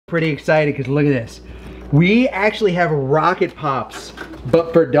pretty excited because look at this. We actually have Rocket Pops,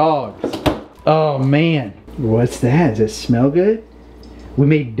 but for dogs. Oh man, what's that? Does it smell good? We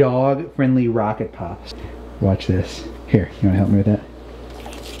made dog-friendly Rocket Pops. Watch this. Here, you wanna help me with that?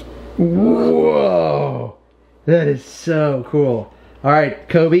 Whoa, that is so cool. All right,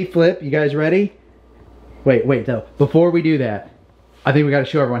 Kobe, Flip, you guys ready? Wait though, before we do that, I think we gotta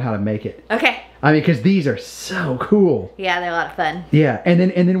show everyone how to make it. Okay. I mean, because these are so cool. Yeah, they're a lot of fun. Yeah, and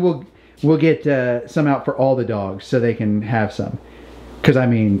then we'll get some out for all the dogs so they can have some. Because I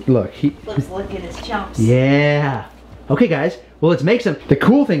mean, look, Let's look at his chomps. Yeah. Okay, guys. Well, let's make some. The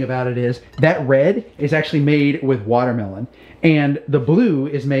cool thing about it is that red is actually made with watermelon, and the blue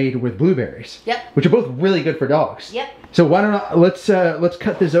is made with blueberries. Yep. Which are both really good for dogs. Yep. So why don't let's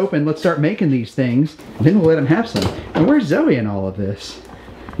cut this open. Let's start making these things, and then we'll let them have some. And where's Zoe in all of this?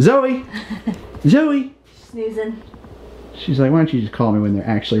 Zoe. Zoe. Snoozing. She's like, why don't you just call me when they're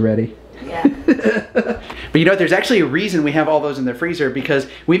actually ready? Yeah. But you know what, there's actually a reason we have all those in the freezer, because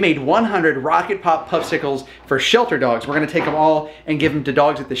we made 100 RocketPop Pupsicles for shelter dogs. We're gonna take them all and give them to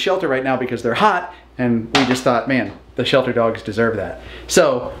dogs at the shelter right now because they're hot, and we just thought, man, the shelter dogs deserve that.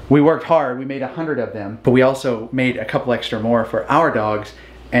 So we worked hard, we made 100 of them, but we also made a couple extra more for our dogs,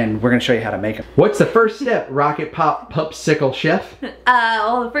 and we're gonna show you how to make them. What's the first step, RocketPop Pupsicle Chef?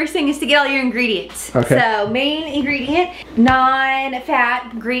 Well, the first thing is to get all your ingredients. Okay. So, main ingredient,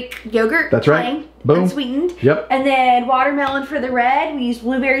 non-fat Greek yogurt. That's right. Plain, Boom. unsweetened. Yep. And then watermelon for the red. We use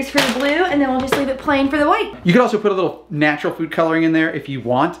blueberries for the blue, and then we'll just leave it plain for the white. You could also put a little natural food coloring in there if you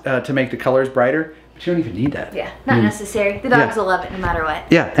want to make the colors brighter, but you don't even need that. Yeah, not necessary. The dogs will love it no matter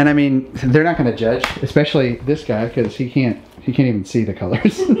what. Yeah, and I mean, they're not gonna judge, especially this guy, because he can't even see the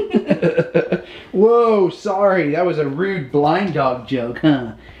colors. Whoa, sorry, that was a rude blind dog joke,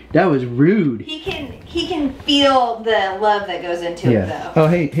 huh? That was rude. He can feel the love that goes into it though. Oh,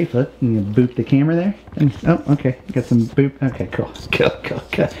 hey, Flip, can you boop the camera there? Oh, okay, got some boop. Okay, cool.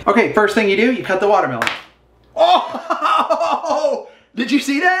 Okay, first thing you do, you cut the watermelon. Oh, did you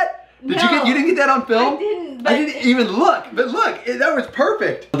see that? You didn't get that on film? I didn't. I didn't even look, but look, that was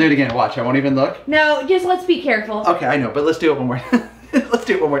perfect. I'll do it again. Watch, I won't even look. No, just let's be careful. Okay, I know, but let's do it one more. Let's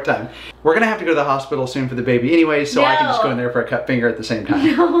do it one more time. We're gonna have to go to the hospital soon for the baby anyways, so I can just go in there for a cut finger at the same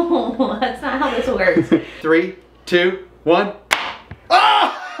time. No, that's not how this works. 3, 2, 1.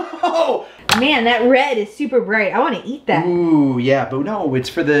 Oh! Man, that red is super bright. I want to eat that. Ooh, yeah, but no, it's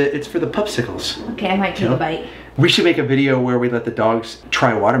for the Pupsicles. Okay, I might take a bite. We should make a video where we let the dogs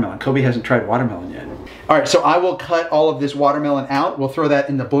try watermelon. Kobe hasn't tried watermelon yet. All right, so I will cut all of this watermelon out. We'll throw that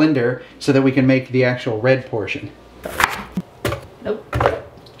in the blender so that we can make the actual red portion. Nope.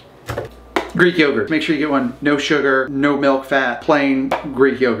 Greek yogurt. Make sure you get one, no sugar, no milk fat, plain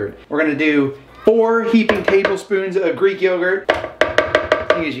Greek yogurt. We're gonna do 4 heaping tablespoons of Greek yogurt. The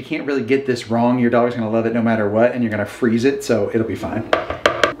thing is, you can't really get this wrong. Your dog's gonna love it no matter what, and you're gonna freeze it, so it'll be fine.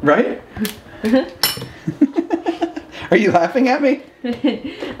 Right? Are you laughing at me?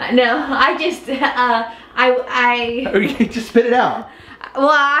 No, I just, You just spit it out. Well,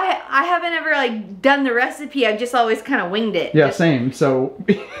 I haven't ever like done the recipe. I've just always kind of winged it. Yeah, same. So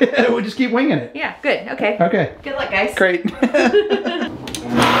we'll just keep winging it. Yeah, good. Okay. Okay. Good luck, guys. Great.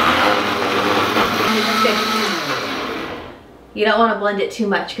 You don't want to blend it too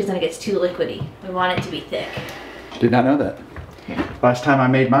much because then it gets too liquidy. We want it to be thick. Did not know that. Yeah. Last time I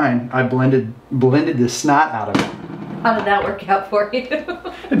made mine, I blended the snot out of it. How did that work out for you?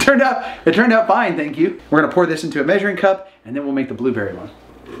 It turned out fine, thank you. We're gonna pour this into a measuring cup, and then we'll make the blueberry one.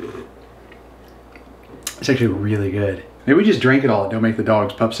 It's actually really good. Maybe we just drink it all and don't make the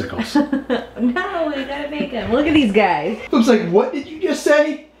dogs Pupsicles. No, we gotta make them. Look at these guys. Looks like, what did you just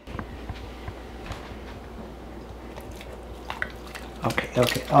say?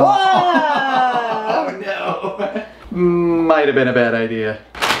 Okay. Oh, oh no. Might have been a bad idea.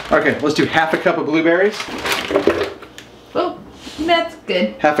 Okay, let's do half a cup of blueberries. Oh, that's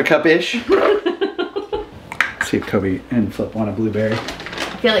good. Half a cup-ish. Let's see if Kobe and Flip want a blueberry.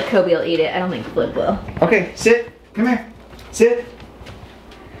 I feel like Kobe will eat it. I don't think Flip will. Okay, sit. Come here. Sit.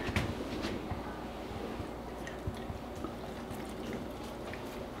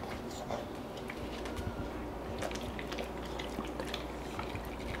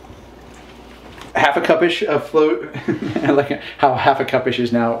 Half a cup-ish of float. I like how half a cup-ish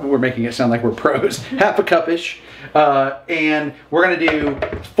is now. We're making it sound like we're pros. Half a cup-ish. And we're gonna do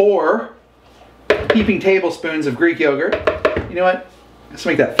 4 heaping tablespoons of Greek yogurt. You know what? Let's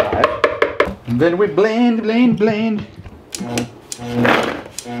make that 5. And then we blend. I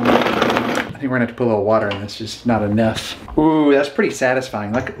think we're gonna have to put a little water in this, just not enough. Ooh, that's pretty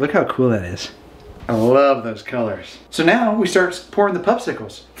satisfying. Look how cool that is. I love those colors. So now we start pouring the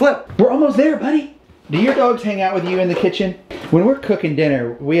popsicles. Flip, we're almost there, buddy. Do your dogs hang out with you in the kitchen? When we're cooking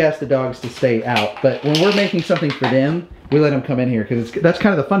dinner, we ask the dogs to stay out, but when we're making something for them, we let them come in here because that's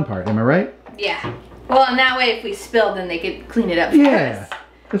kind of the fun part, am I right? Yeah. Well, and that way if we spill, then they could clean it up for Yeah. us.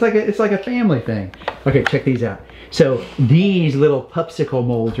 It's like a family thing. Okay, check these out. So these little popsicle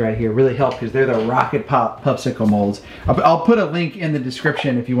molds right here really help because they're the RocketPop popsicle molds. I'll put a link in the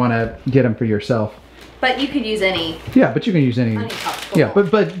description if you want to get them for yourself. But you could use any. Yeah, but you can use any. Popsicle Yeah,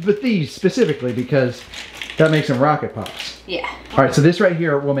 mold. but these specifically because that makes them Rocket Pops. Yeah. All right, so this right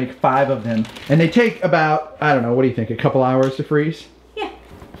here, we'll make 5 of them, and they take about, I don't know, what do you think, a couple hours to freeze? Yeah.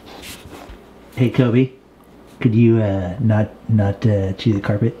 Hey, Kobe, could you not chew the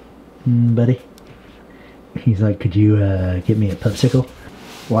carpet, buddy? He's like, could you get me a popsicle?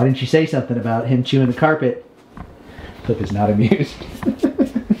 Why didn't you say something about him chewing the carpet? Flip is not amused.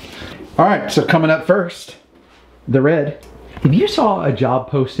 All right, so coming up first, the red. If you saw a job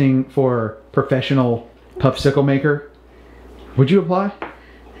posting for professional popsicle maker, would you apply?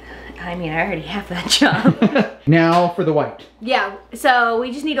 I mean, I already have that job. Now for the white. Yeah, so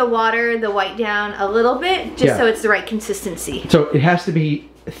we just need to water the white down a little bit just so it's the right consistency. So it has to be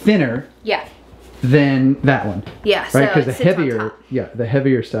thinner. Yeah. Than that one. Yeah, right? so Because it sits on top. the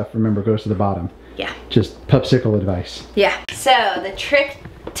heavier stuff, remember, goes to the bottom. Yeah. Just popsicle advice. Yeah. So the trick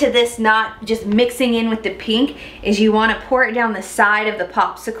to this not just mixing in with the pink is you want to pour it down the side of the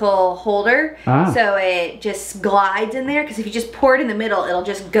popsicle holder so it just glides in there, because if you just pour it in the middle, it'll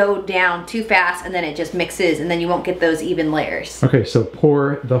just go down too fast and then it just mixes and then you won't get those even layers. Okay, so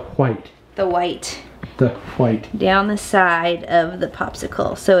pour the white. The white. The white. Down the side of the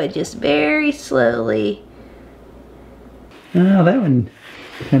popsicle, so it just very slowly. Oh, that one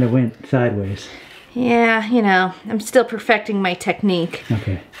kind of went sideways. Yeah, you know, I'm still perfecting my technique.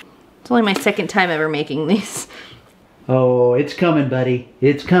 Okay. It's only my second time ever making these. Oh, it's coming, buddy.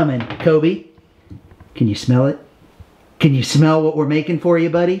 It's coming. Kobe, can you smell it? Can you smell what we're making for you,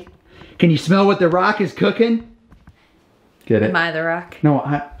 buddy? Can you smell what the rock is cooking? Get it? Am I the rock?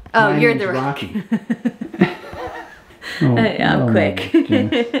 No, Oh, you're name's the rock. Rocky. I'm quick.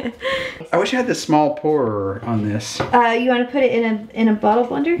 I wish I had the small pourer on this. You want to put it in a bottle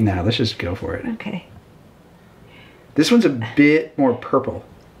blender? No, let's just go for it. Okay. This one's a bit more purple.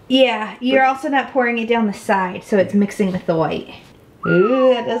 Yeah, you're also not pouring it down the side, so it's mixing with the white.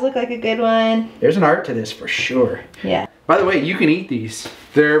 Ooh, that does look like a good one. There's an art to this for sure. Yeah. By the way, you can eat these.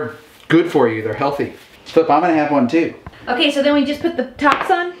 They're good for you. They're healthy. Flip, I'm gonna have one too. Okay, so then we just put the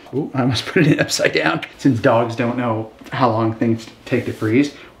tops on? Ooh, I almost put it upside down. Since dogs don't know how long things take to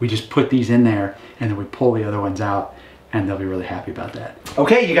freeze, we just put these in there and then we pull the other ones out and they'll be really happy about that.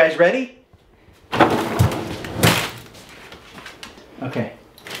 Okay, you guys ready? Okay,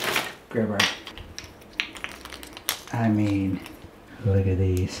 grab our, I mean, look at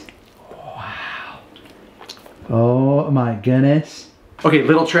these. Wow. Oh my goodness. Okay,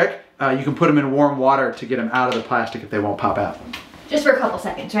 little trick. You can put them in warm water to get them out of the plastic if they won't pop out. Just for a couple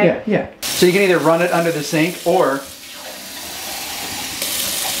seconds, right? Yeah, yeah. So you can either run it under the sink or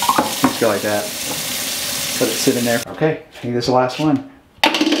just go like that. Let it sit in there. Okay, I think this is the last one.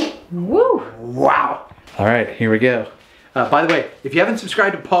 Woo! Wow. All right, here we go. By the way, if you haven't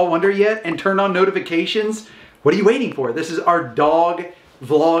subscribed to Paul Wonder yet and turned on notifications, what are you waiting for? This is our dog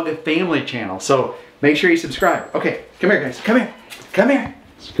vlog family channel. So make sure you subscribe. Okay, come here guys, come here, come here.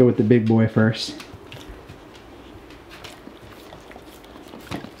 Let's go with the big boy first.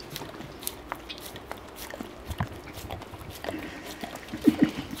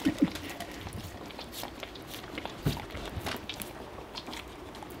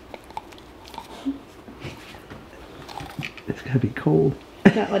 It's gotta be cold.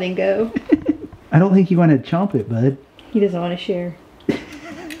 Not letting go. I don't think you want to chomp it, bud. He doesn't want to share.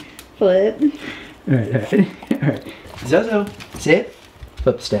 Flip. All right, all right, all right. Zozo, sit.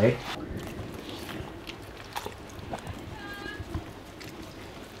 Flip, stay.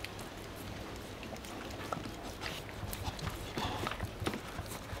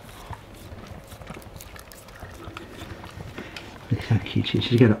 Look how cute she is.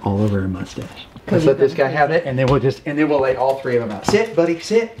 She's got it all over her mustache. Let's let this guy have it, and then we'll lay all 3 of them out. Sit, buddy,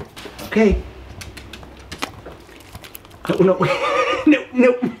 sit. Okay. No, no, no,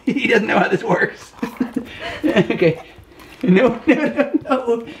 no. He doesn't know how this works. Okay. No, no, no,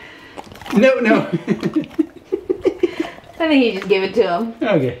 no. No, no. I think you just give it to him.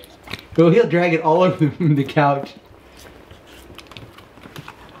 Okay. Well, he'll drag it all over the couch.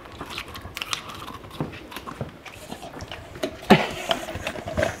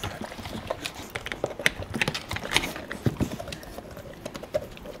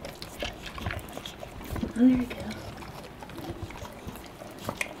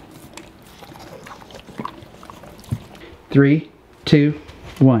 3, 2,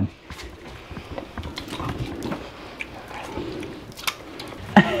 1.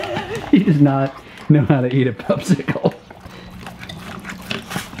 He does not know how to eat a popsicle.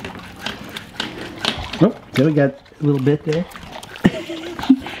 Oh, Zoe got a little bit there.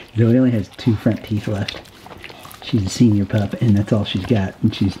 Zoe only has 2 front teeth left. She's a senior pup, and that's all she's got,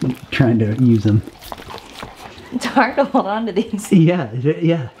 and she's trying to use them. It's hard to hold on to these. Yeah,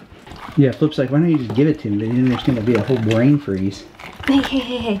 yeah. Yeah, Flip's like, why don't you just give it to me? But then there's going to be a whole brain freeze.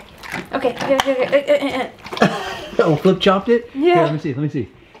 Hey. Okay. Oh, Flip chopped it? Yeah. Here, let me see.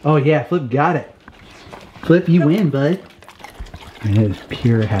 Oh yeah, Flip got it. Flip, you win, bud. That is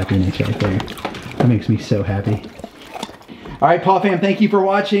pure happiness right there. That makes me so happy. All right, Paw Fam, thank you for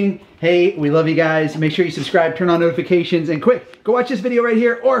watching. Hey, we love you guys. Make sure you subscribe, turn on notifications, and quick, go watch this video right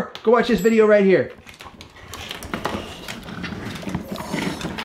here, or go watch this video right here.